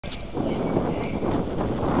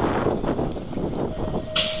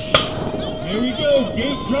Here we go.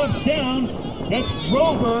 Gate drops down. That's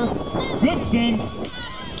Grover, Goodson,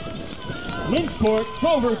 Lindcourt,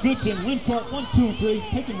 Grover, Goodson, Lindcourt, 1, 2, and 3.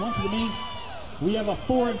 Taking one to the main. We have a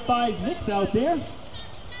 4 and 5 mix out there.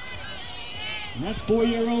 And that's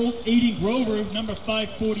 4-year-old Aiden Grover, number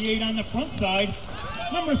 548 on the front side.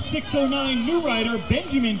 Number 609 new rider,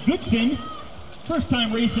 Benjamin Goodson. First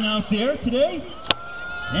time racing out there today.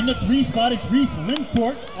 And the 3 spot is Reese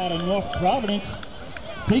Lindcourt out of North Providence.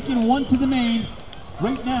 Taking one to the main.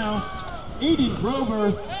 Right now, Aiden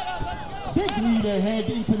Grover, big lead ahead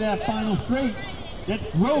into that final straight. That's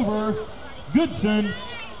Grover, Goodson,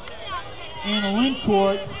 and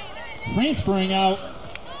Lindcourt transferring out.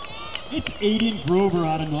 It's Aiden Grover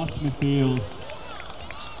out of North Smithfield.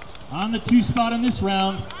 On the 2 spot in this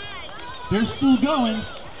round, they're still going.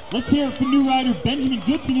 Let's hear it from new rider Benjamin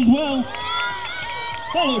Goodson as well,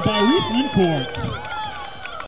 followed by Reese Lindcourt.